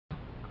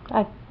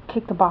I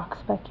kicked the box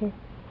back here.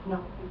 No,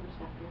 it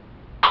was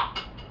up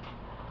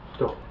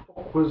here. The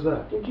fuck was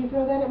that? Did you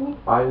throw that at me?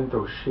 I didn't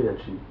throw shit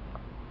at you.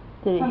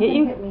 Did it Something hit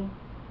you? hit me.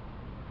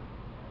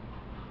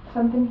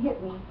 Something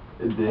hit me.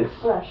 This?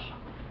 Brush.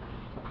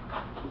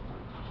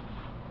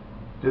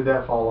 Did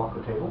that fall off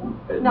the table?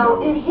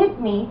 No, it hit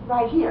me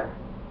right here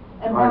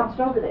and bounced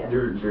over there.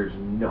 There's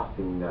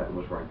nothing that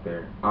was right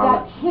there.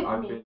 That hit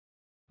me.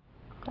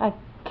 I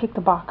kicked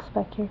the box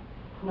back here.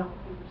 No,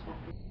 it was up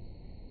here.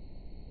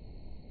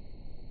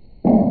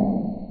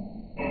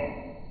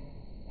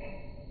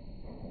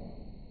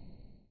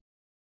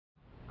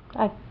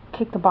 I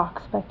kicked the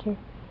box back here.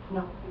 No,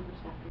 it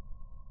was up here.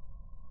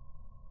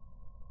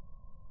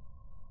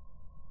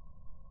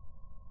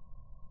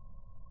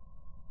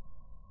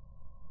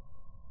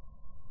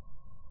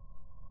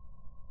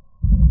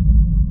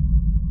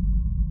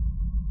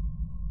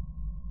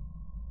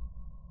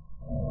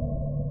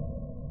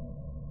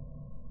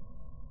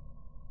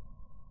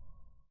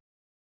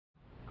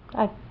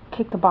 I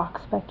kicked the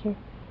box back here.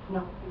 No,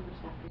 it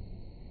was up here.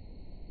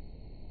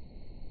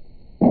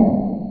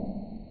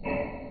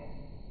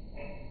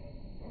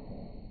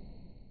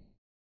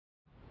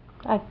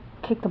 I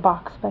kicked the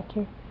box back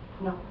here.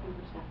 No, it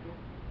was up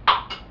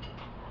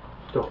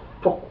here. The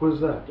fuck was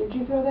that? Did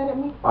you throw that at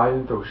me? I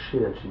didn't throw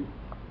shit at you.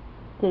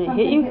 Did it Something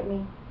hit you? hit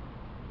me.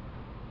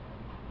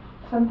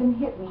 Something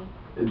hit me.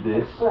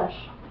 This? Brush.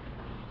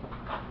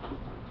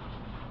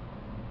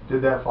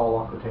 Did that fall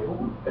off the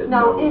table?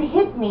 No, it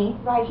hit me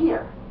right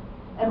here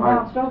and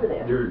bounced over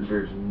there.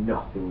 There's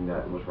nothing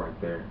that was right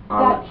there.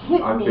 That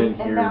hit I've me been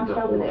and here bounced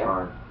the over whole there.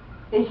 time.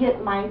 It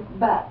hit my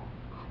butt.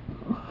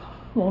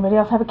 Anybody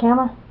else have a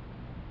camera?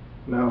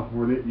 No,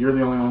 you're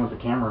the only one with the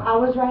camera. I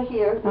was right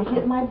here. It Okay.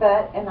 hit my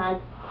butt, and I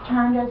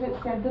turned as it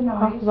said the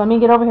noise. Let me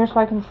get over here so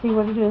I can see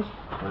what it is.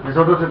 Don't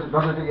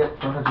touch it yet.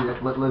 Don't touch it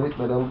yet. Let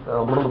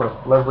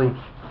Leslie,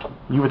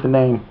 you with the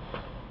name,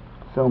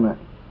 film it.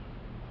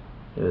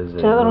 Is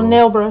It's a little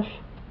nail brush.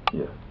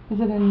 Yeah. Is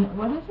it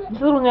what is it?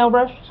 It's a little nail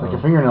brush. It's like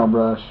a fingernail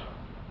brush.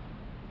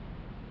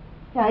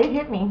 Yeah, it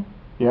hit me.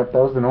 Yep, that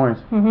was the noise.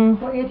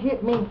 Mm-hmm. Well, it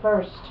hit me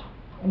first.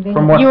 And then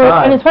From what You were,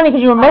 side? and it's funny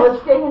because you were I was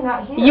standing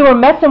right here. you were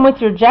messing with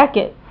your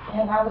jacket.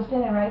 And I was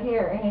standing right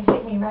here, and it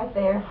hit me right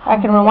there. I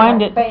can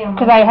rewind it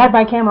because I had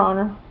my camera on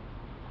her.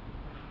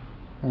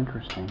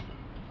 Interesting.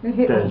 It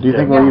hit me. Do you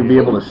think we'll be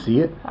able to see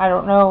it? I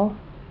don't know.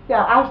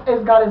 Yeah,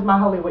 as God is my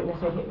holy witness,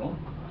 it hit me.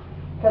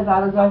 Because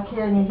I was like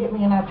here, and it hit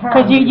me, and I turned.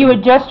 Because you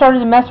had just started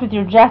to mess with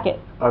your jacket.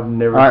 I've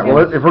never All right. seen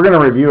Well, this. if we're gonna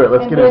review it,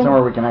 let's And get it then-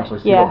 somewhere we can actually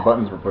see Yeah. what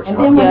buttons we're pushing.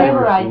 And then Yeah.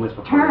 whenever I seen this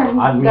before. turned,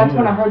 I mean, that's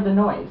when I either. heard the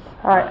noise.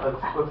 All right.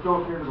 Let's go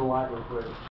up here to the light real quick.